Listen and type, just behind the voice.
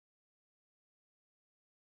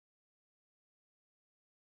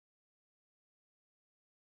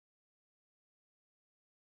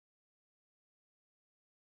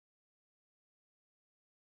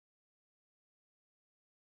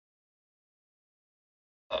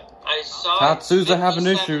I saw Tatsuza having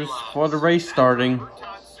 57 issues laps. for the race starting.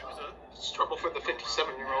 It's trouble for the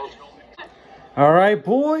 57-year-old. All right,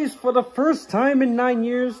 boys, for the first time in 9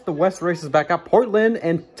 years, the West race is back at Portland,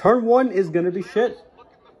 and turn 1 is going to be shit.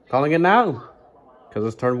 Calling it now, because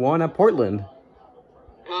it's turn 1 at Portland.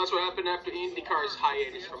 You know, that's what happened after IndyCar's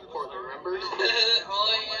hiatus from Portland, remember?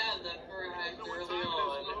 Oh yeah, that perhaps early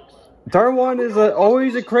on. Turn 1 is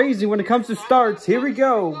always a crazy when it comes to starts. Here we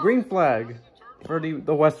go, green flag for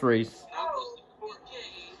the West race.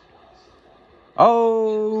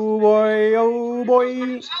 Oh boy, oh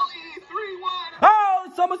boy.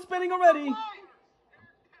 Oh, someone's spinning already.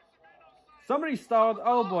 Somebody stalled.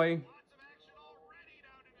 Oh boy.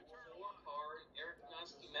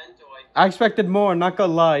 I expected more, not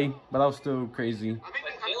gonna lie, but that was still crazy. But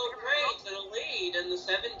Taylor Gray to the lead in the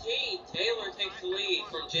 17th. Taylor takes the lead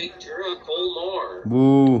from Jake Drew and Cole Moore.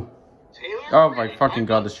 Woo. Oh my fucking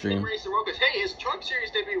god, the stream. Hey, his Truck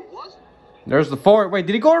Series debut was. There's the 4. Wait,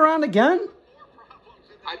 did he go around again?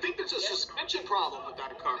 I think there's a suspension problem with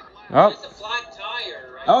that car. Oh. It's a flat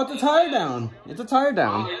tire, right? Oh, it's a tire down. It's a tire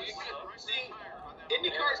down. See,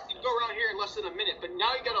 IndyCars can go around here in less than a minute, but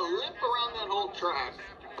now you gotta limp around that whole track.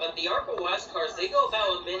 But the ARCA West cars, they go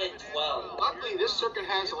about a minute 12. Luckily, this circuit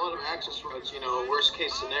has a lot of access roads. You know, worst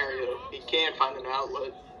case scenario, he can find an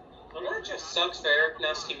outlet. Well, that just sucks for Eric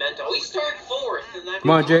Nascimento. He started 4th in that.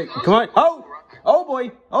 Come on, Jake. Come on. Oh! Oh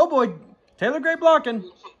boy. Oh boy. Taylor Gray blocking.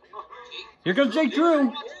 Here comes Jake Drew. On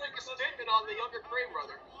the younger Gray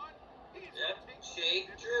brother. Yep, Jake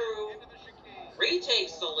Drew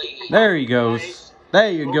retakes the lead. There he goes. There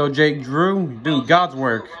you go, Jake Drew. Doing God's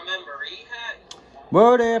work. Remember, he had.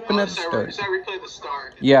 What happened at the start? Should I replay the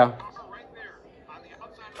start? Yeah.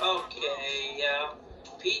 Okay, yeah.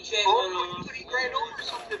 PJ went Oh, off. he ran over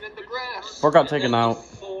something in the grass. Four got taken out.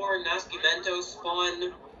 4, Nascimento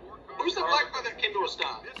spun. Who's the black brother that came to a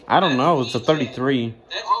stop? I don't know. It's a 33.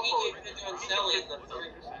 That's PJ Pedroncelli in the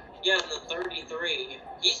third. Yeah, in the 33.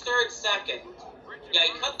 He started 2nd. Yeah,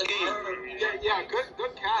 he cut the car. Yeah,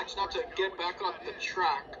 good catch not to get back on the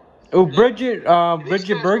track. Oh, Bridget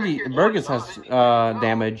Burgess has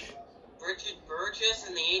damage. Bridget Burgess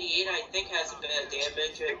in the 88, I think, has a bit of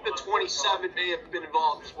damage. I think the 27 may have been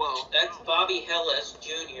involved as well. That's Bobby Hillis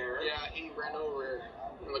Jr. Yeah, he ran over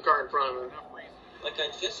in the car in front of him. Like, I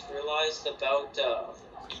just realized about,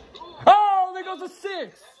 Oh, there goes a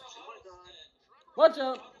 6. Watch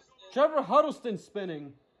out. Trevor Huddleston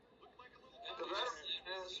spinning.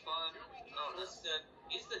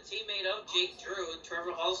 He's the teammate of Jake Drew.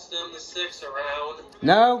 Trevor Huddleston, the 6 around.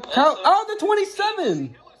 No. Oh, the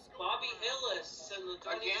 27. Bobby Hillis and the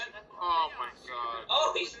 20. Again? Oh my god.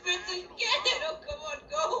 Oh, he spins again! Oh, come on,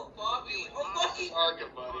 go, Bobby! Oh, Bobby! Arca,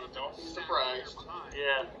 buddy. Don't be surprised.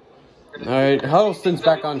 Yeah. Alright, Huddleston's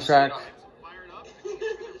back on track. Okay,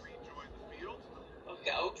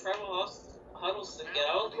 oh, Trevor Huddleston, get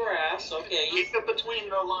out of the grass. Okay, Keep it between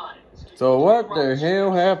the lines. So what the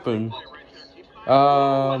hell happened?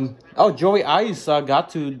 Oh, Joey Ice got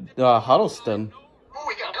to Huddleston. Oh,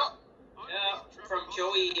 we got help. yeah, from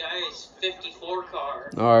Joey I's 54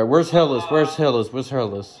 car. Alright, where's Hillis? Where's Hillis? Where's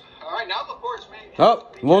Hillis? Alright, now the port's made. Oh,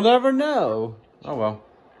 we'll never know. Oh well.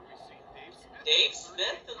 Dave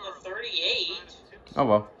Smith in the 38. Oh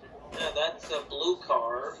well. Yeah, that's a blue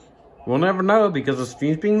car. We'll never know because the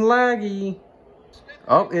stream's being laggy.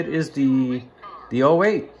 Oh, it is the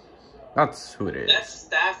 08. That's who it is. That's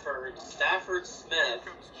Stafford Smith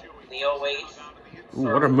in the 08. Ooh,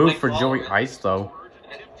 what a move for Joey Ice though.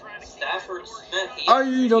 And Stafford Smith. Oh,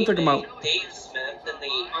 you don't take him out. Dave Smith in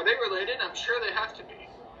the. Are they related? I'm sure they have to be.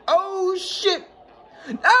 Oh shit!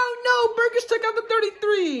 Oh no, Burgess took out the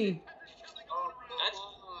 33. That's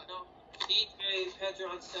no. DJ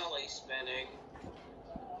Pedroncelli spinning.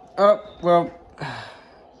 Oh well.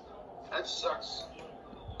 That sucks.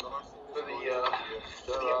 For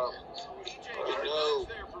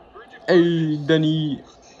Hey, Danny.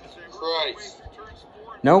 Christ.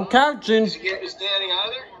 No couching. Did you get his Danny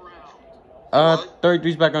either?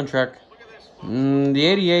 33's back on track. The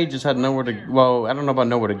 88 just had nowhere to. Well, I don't know about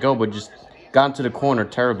nowhere to go, but just got into the corner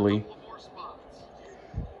terribly.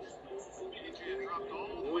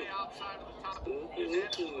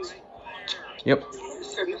 Yep.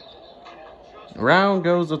 Around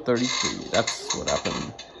goes the 33. That's what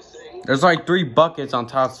happened. There's like 3 buckets on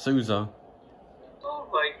Tatsuza. Oh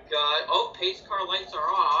my god. Oh, pace car lights are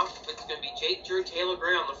off. It's going to be Jake Drew, Taylor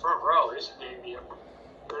Gray on the front row.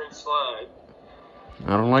 Third slide.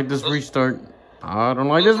 I don't like this restart. I don't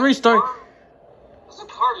like this restart. There's a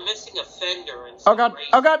car missing a fender. Oh god,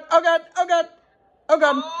 oh god, oh god, oh god, oh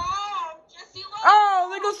god. Oh, Jesse Love. Oh,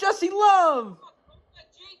 there goes Jesse Love.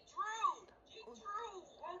 Jake Drew. Jake Drew.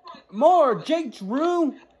 Oh my More. Jake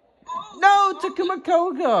Drew. No, Takuma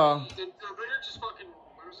Koga. The leader just fucking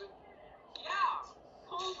losing. Yeah.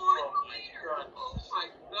 Oh my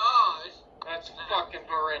gosh. That's fucking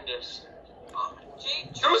horrendous.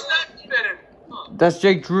 Jake Drew. Who's not spinning? That's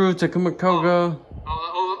Jake Drew, Takuma Koga.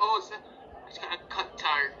 It's got a cut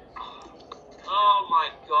tire. Oh my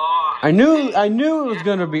god. I knew it was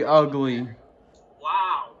gonna be ugly.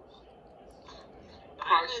 Wow.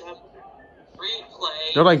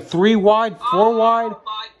 Replay. They're like 3 wide, 4 wide. Oh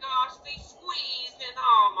my gosh, they squeezed and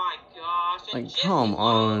oh my gosh. And Like, come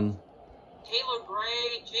on. Taylor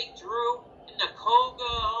Gray, Jake Drew, and Nakoga.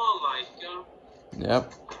 Oh my god.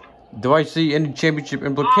 Yep. Do I see any championship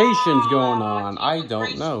implications going on? I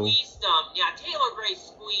don't know. Yeah, Taylor Gray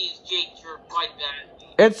squeezed Jake Drew quite bad.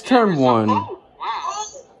 It's turn 1. Oh, wow.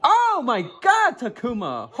 Oh my god,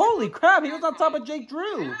 Takuma. Holy crap, he was on top of Jake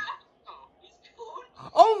Drew. He's good.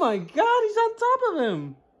 Oh my god, he's on top of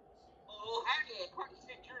him. Okay.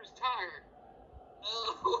 Jake Drew's tired.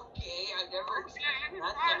 Okay, I never expected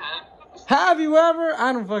that to happen. Have you ever?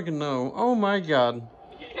 I don't fucking know. Oh my god.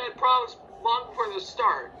 He had problems long before the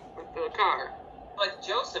start with the car. But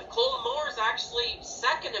Joseph, Colton Moore's actually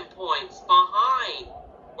second in points behind.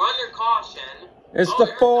 We're under caution. It's the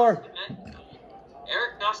 4.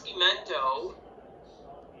 Eric Nascimento.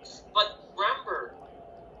 But remember,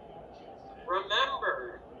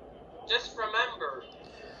 just remember.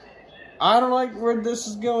 I don't like where this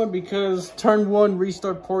is going because turn 1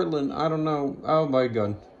 restart Portland. I don't know. Oh my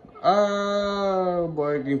god. Oh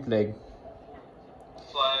boy, green flag.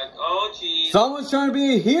 Flag. Oh geez. Someone's trying to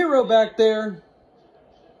be a hero back there.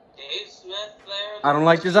 Dave Smith there. I don't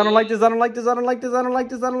like this. I don't like this. I don't like this. I don't like this. I don't like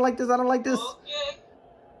this. I don't like this. I don't like this. Okay.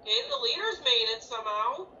 And the leaders made it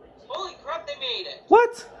somehow. Holy crap, they made it.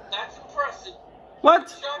 What? That's impressive. What? I'm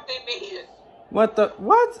shocked they made it. What the?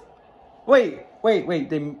 What? Wait.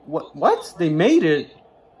 They what? They made it.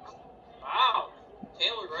 Wow.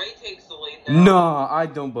 Taylor Gray takes the lead now. No, I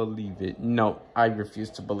don't believe it. No, I refuse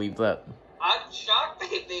to believe that. I'm shocked they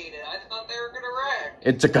made it. I thought they were gonna wreck.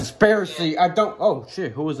 It's a conspiracy. I don't. Oh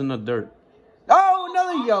shit! Who was in the dirt? Oh,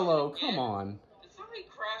 another yellow. Come on. Did somebody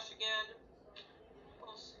crash again?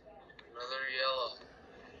 Another yellow.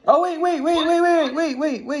 Oh wait.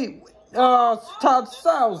 Todd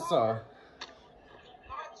Salsa.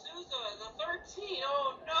 Souza, the 13.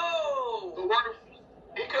 Oh no.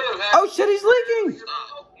 He could have had. Oh shit! He's leaking.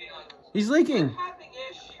 Okay. He's leaking. They're having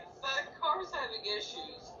issues. That car's having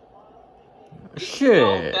issues.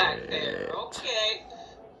 Shit. Back there. Okay.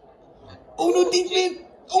 Oh no, defense.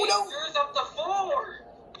 Oh no. Drew's up to 4.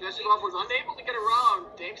 Jesse Love was unable to get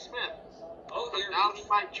around Dave Smith. Oh, there Now he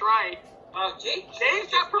might try.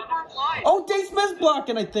 Jake's got preferred line. Oh, Dave Smith's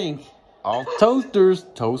blocking, I think. All toasters.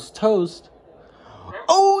 Toast.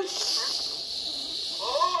 Oh,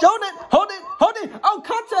 hold it. Oh,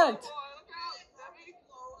 contact. Okay,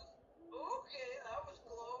 that was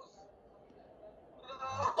close.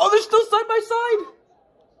 Oh, they're still side by side.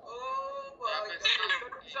 Oh my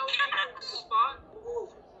god.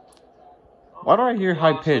 Why do I hear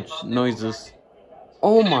high-pitched noises?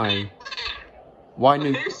 Oh my. Why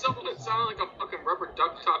new? There's someone that sounded like a fucking rubber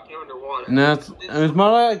duck talking underwater. No, it's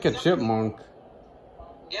more like a chipmunk.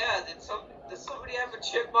 Yeah, did somebody have a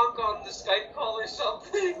chipmunk on the Skype call or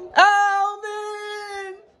something?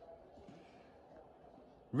 Alvin!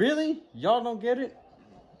 Really? Y'all don't get it?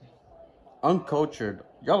 Uncultured.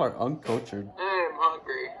 Y'all are uncultured. I'm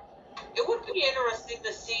hungry. It would be interesting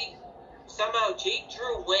to see somehow Jake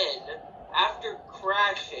Drew win after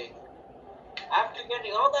crashing. After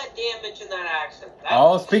getting all that damage in that accident.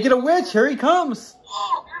 Oh, speaking of which, here he comes.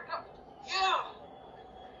 Oh, yeah.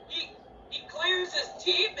 He clears his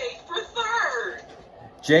teammate for 3rd.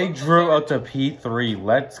 Jake Drew up to P3.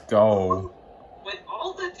 Let's go. With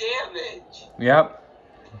all the damage. Yep.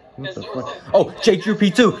 What the fuck? Oh, Jake Drew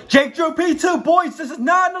P2. Jake Drew P2. Boys, this is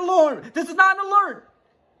not an alert. This is not an alert.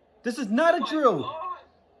 This is not a drill. God.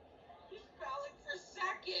 He's battling for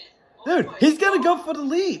 2nd. Dude, he's going to go for the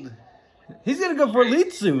lead. He's going to go for a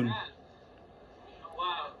lead soon.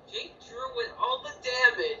 Wow. Jake Drew with all the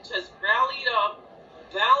damage has rallied up,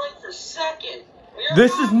 battling for 2nd.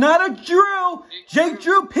 This is not a drill. Jake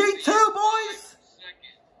Drew P2, boys.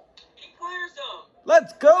 He clears him.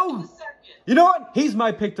 Let's go. 2nd. You know what? He's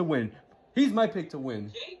my pick to win. He's my pick to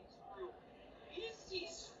win. Jake Drew,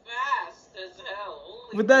 he's fast as hell.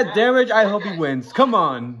 Holy With that crap. damage, I hope he wins. Come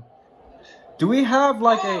on. Do we have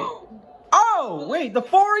like a... Oh, wait, the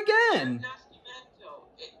 4 again.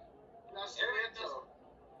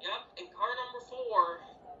 Yep, and car number 4.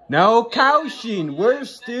 No, Kaushin. We're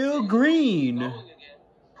still green.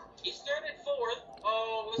 He started 4th.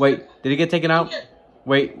 Oh, Wait, did he get taken out?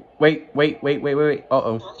 Wait.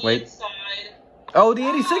 Uh-oh. Wait. Oh, the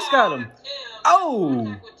 86 got him.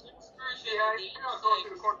 Oh.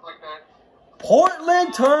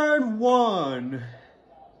 Portland turn 1.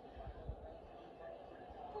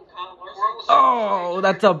 Oh,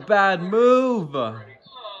 that's a bad move.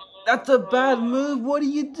 That's a bad move. What are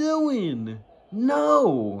you doing?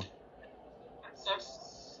 No.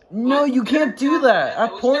 No, you can't do that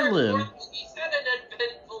at Portland.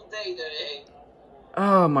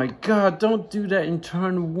 Oh my God, don't do that in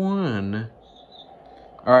turn 1.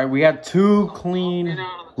 All right, we had 2 clean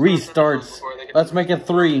restarts. Let's make it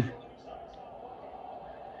 3.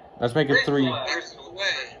 Let's make it 3.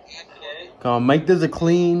 Come on, make this a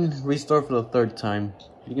clean restart for the 3rd time.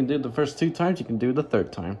 You can do it the first 2 times, you can do it the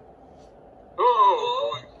 3rd time.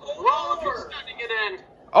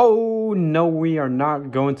 Oh, no, we are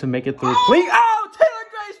not going to make it through clean. Oh, Taylor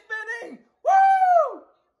Gray spinning! Woo!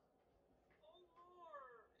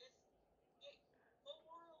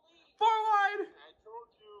 4 wide.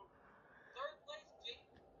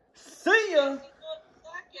 See ya.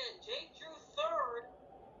 Jake Drew 3rd.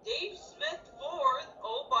 Dave Smith 4th.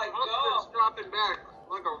 Oh my God! Dropping back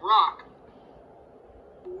like a rock.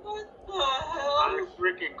 What the hell? I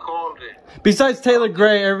freaking called it. Besides Taylor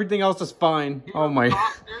Gray, everything else is fine. Oh my!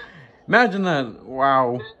 Imagine that!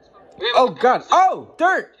 Wow. Oh God! Oh,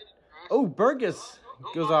 dirt! Oh, Burgess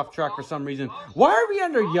goes off track for some reason. Why are we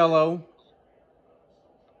under yellow?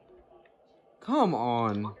 Come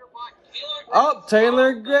on. Oh,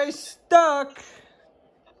 Taylor Gray stuck.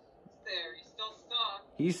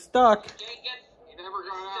 He's stuck. He never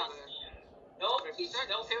got out of there. Nope, he's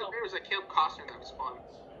still stuck. It was a Caleb Costner that was fun.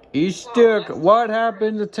 He's stuck. What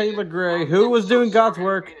happened to Taylor Gray? Who was doing God's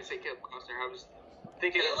work? I didn't say Caleb Costner. I was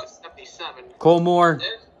thinking it was 77. Cole Moore.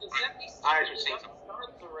 I just seen some.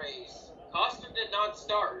 The race. Costner did not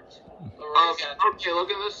start the race. Okay,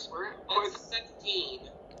 look at this. That's 17.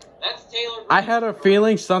 That's Taylor Gray. I had a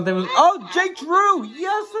feeling something was. Oh, Jake Drew.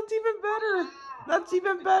 Yes, that's even better. That's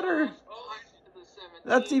even better.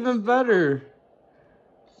 That's even better.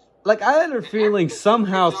 Like, I had a feeling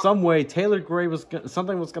somehow, some way, Taylor Gray was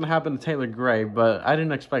something was going to happen to Taylor Gray, but I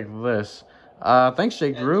didn't expect this. Thanks,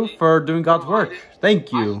 Jake Drew, for doing God's work.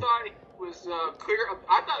 Thank you. I thought it was clear.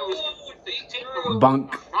 I thought it was 16.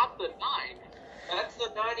 Bunk. Not the 9. That's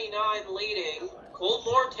the 99 leading. Cole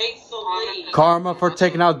Moore takes the lead. Karma for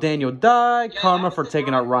taking out Daniel Dye. Karma for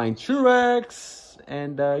taking out Ryan Truex.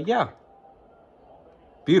 And, yeah.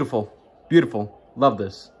 Beautiful. Beautiful. Love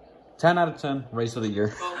this. 10 out of 10. Race of the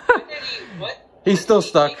year. He's still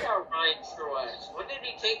stuck. When did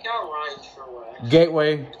he take out Ryan Truex?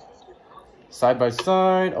 Gateway. Side by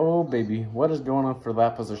side. Oh, baby. What is going on for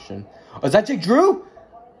that position? Oh, is that Jake Drew?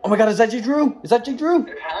 Oh, my God. Is that Jake Drew? Is that Jake Drew?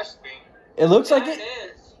 It has to be. It looks like it it.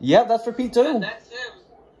 Is. Yeah, that's for P2. Yeah, that's him.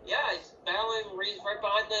 Yeah, he's battling right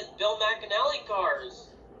behind the Bill McAnally cars.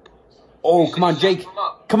 Oh, come on, Jake.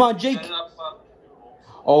 Come on, Jake.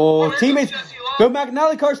 Oh, teammates. Bill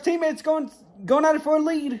McAnally car's teammates going at it for a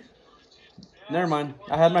lead. Never mind.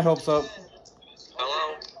 I had my hopes up.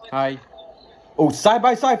 Hello. Hi. Oh, side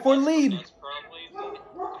by side for a lead. That's probably the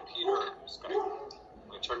computer Skype. I'm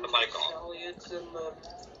gonna turn the mic on.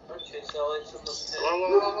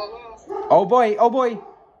 Hello. Oh boy. Oh boy.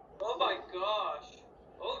 Oh my gosh.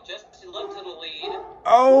 Oh, Jesse Love to the lead.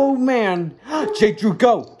 Oh man. Jake Drew,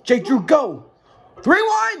 go. Jake Drew, go.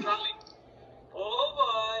 3-1. Oh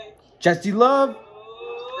boy. Jesse Love.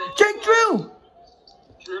 Jake Drew.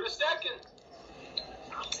 Drew to second.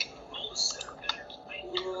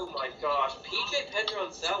 Oh my gosh. PJ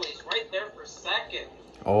Pedroncelli's right there for second.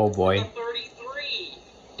 Oh boy. 33.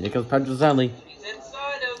 Here comes Pedroncelli. He's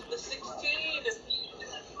inside of the 16.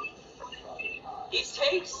 He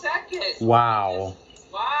takes second. Wow.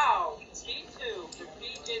 Wow. P2 for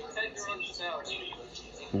PJ Pedroncelli.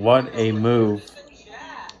 What a move.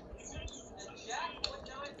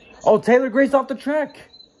 Oh, Taylor Gray's off the track.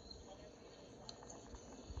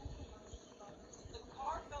 The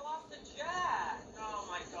car fell off the jack. Oh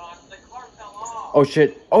my gosh, the car fell off. Oh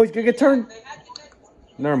shit. Oh, he's gonna get turned.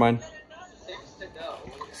 Never mind. 6 to go.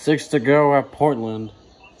 6 to go at Portland.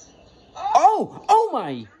 Oh! Oh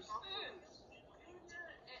my!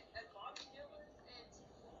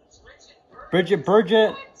 Bridget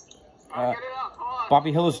Burgett.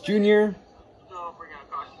 Bobby Hillis Jr.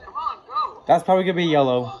 That's probably gonna be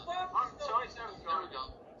yellow.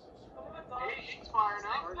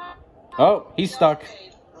 Oh, he's stuck.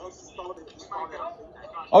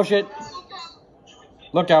 Oh shit.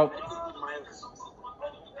 Look out.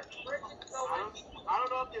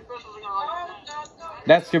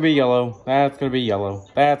 That's gonna be yellow. That's gonna be yellow.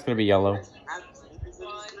 That's gonna be yellow.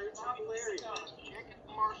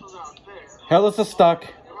 marshals out there. Hellas is stuck.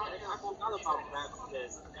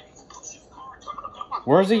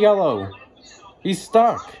 Where's the yellow? He's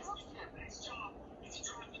stuck.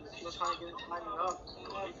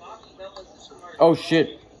 Oh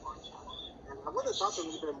shit.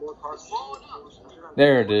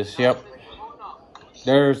 There it is, yep.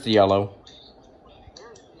 There's the yellow.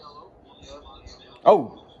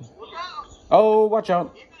 Oh! Oh, watch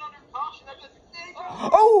out.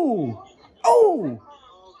 Oh! Oh!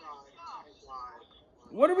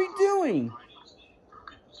 What are we doing?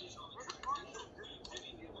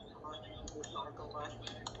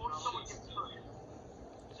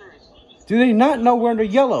 Do they not know we're under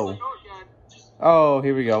yellow? Oh,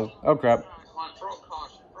 here we go. Oh, crap.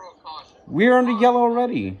 We're under yellow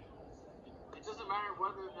already. It doesn't matter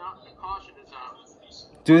whether or not the caution is out.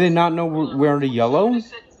 Do they not know we're under yellow?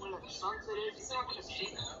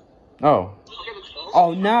 Oh.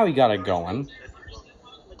 Oh, now he got it going.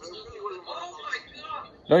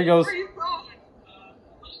 There he goes.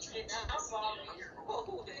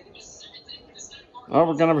 Oh,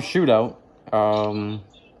 we're gonna have a shootout.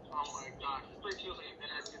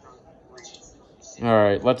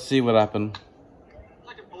 Alright, let's see what happened.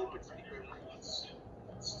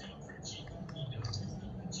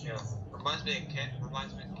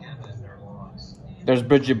 There's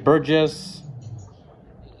Bridget Burgess.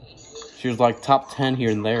 She was like top 10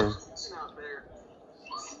 here and there.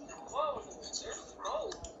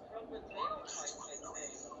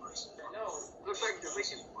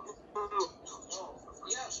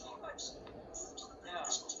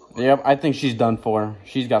 Yep, I think she's done for.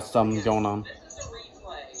 She's got something going on.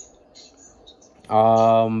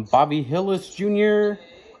 Bobby Hillis Jr.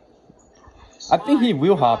 I think he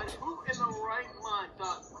wheel hopped.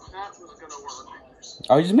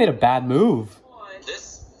 Oh, he just made a bad move.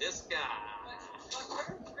 This guy.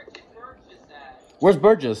 Where's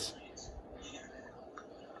Burgess?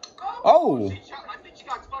 Oh. I think she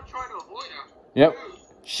got stuck trying to avoid him. Yep.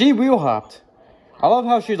 She wheel hopped. I love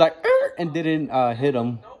how she was like, and didn't hit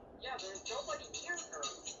him.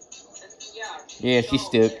 Yeah,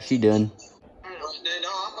 she done.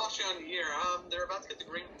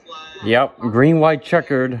 Yep, green, white,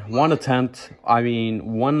 checkered. One attempt. I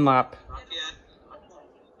mean, one lap. Not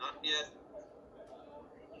yet.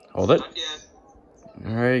 Hold it.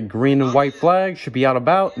 Alright, green and white flag should be out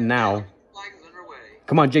about now.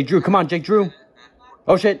 Come on, Jake Drew. Come on, Jake Drew.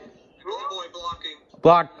 Oh, shit.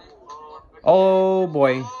 Block. Oh,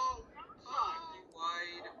 boy.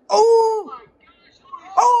 Oh!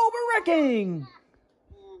 Oh, we're wrecking!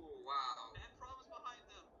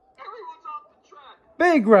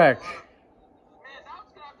 Big wreck. Man, now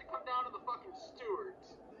it's gonna have to come down to the fucking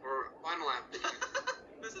stewards. Or final lap.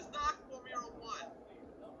 This is not Formula 1.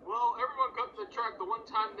 Well, everyone cut the track. The one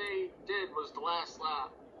time they did was the last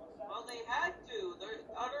lap. Well, they had to. The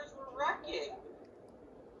others were wrecking.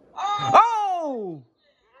 Oh!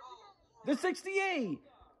 The 68.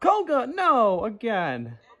 Koga, no,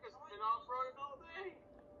 again.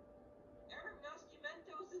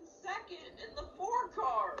 In second in the 4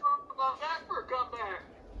 car. Back for a comeback.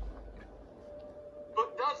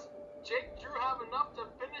 But does Jake Drew have enough to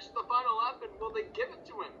finish the final lap, and will they give it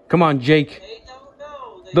to him? Come on, Jake. They don't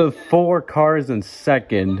know. The 4 cars in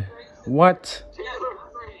second. What? Taylor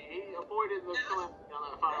Gray, he avoided the calamity on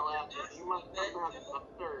that final lap. He must come back in the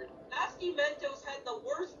third. Nasty Mentos had the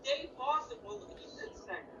worst day possible. He's in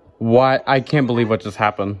second. What? I can't believe what just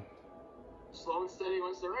happened. Slow and steady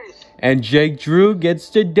wins the race. And Jake Drew gets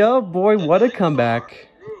the dub, boy. What a comeback.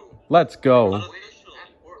 Let's go.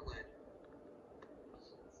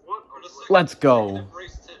 Let's go.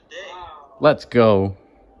 Let's go.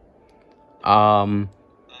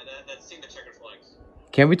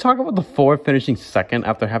 Can we talk about the 4 finishing second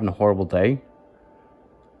after having a horrible day?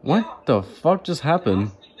 What the fuck just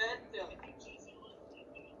happened?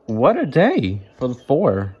 What a day for the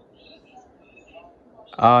 4.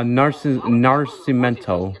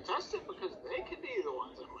 Narcimento.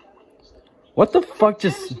 What the fuck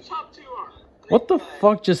just... What the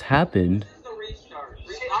fuck just happened? I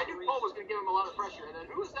knew Paul was going to give him a lot of pressure. And then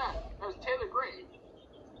who was that? That was Taylor Gray.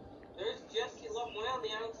 There's Jesse Loveway on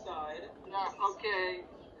the outside. Yeah, okay.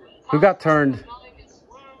 Who got turned?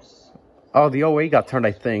 Oh, the 08 got turned,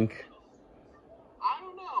 I think. I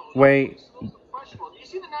don't know. Wait. You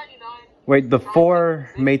see the 99? Wait, the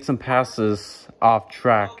 4 made some passes off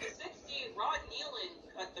track. The 68, Rod Nealon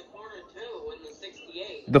cut the corner too in the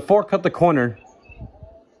 68. The 4 cut the corner.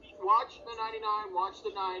 Watch the 99, watch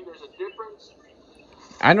the 9. There's a difference.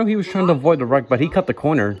 I know he was trying to avoid the wreck, but he cut the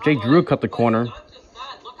corner. Jake Drew cut the corner. Not just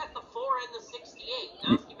that. Look at the 4 and the 68.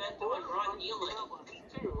 Nasty Mentos and Rod Nealon.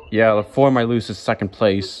 Yeah, the 4 might lose his second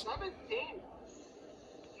place. The 17.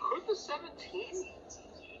 Could the 17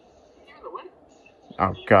 give the win?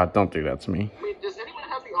 Oh, God, don't do that to me. I mean, does anyone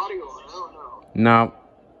have the audio on? I don't know. No.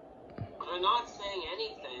 They're not saying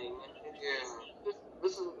anything. Yeah.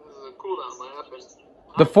 This is a cooldown. What happened?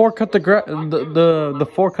 The 4 cut the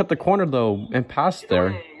 4 cut the corner though and passed there.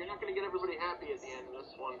 You're not gonna get everybody happy at the end of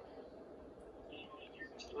this one.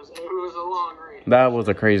 It was a long race. That was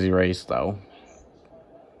a crazy race though.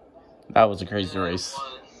 That was a crazy race. I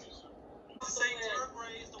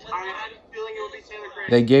had a feeling it would be Taylor Gray.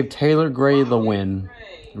 They gave Taylor Gray the win.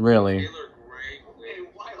 Really.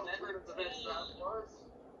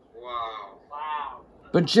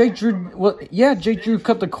 But Jake Drew, well, yeah, Jake Drew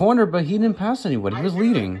cut the corner, but he didn't pass anyone. He was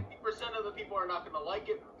leading. 50% of the people are not going to like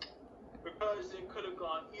it because it could have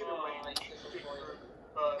gone either way.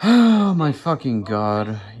 Oh my fucking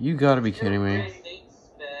God. You gotta be kidding me.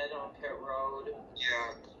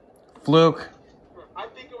 Fluke. I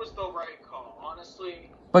think it was the right call,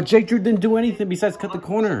 honestly. But Jake Drew didn't do anything besides cut the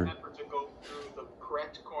corner.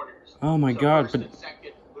 Oh my God,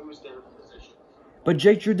 but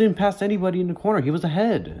Jake Drew didn't pass anybody in the corner. He was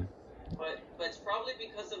ahead. But it's probably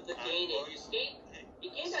because of the gain. He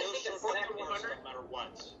gained, I think, a second no matter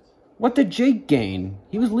what. What did Jake gain?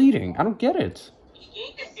 He was leading. I don't get it. He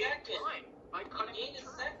gained a second. He gained a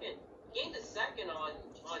second. He gained a second on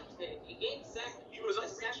he gained second. He was a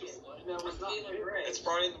second. It's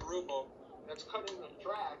probably in the rule book. That's cutting the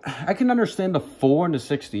track. I can understand the 4 and the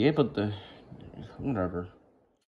 68, but the whatever.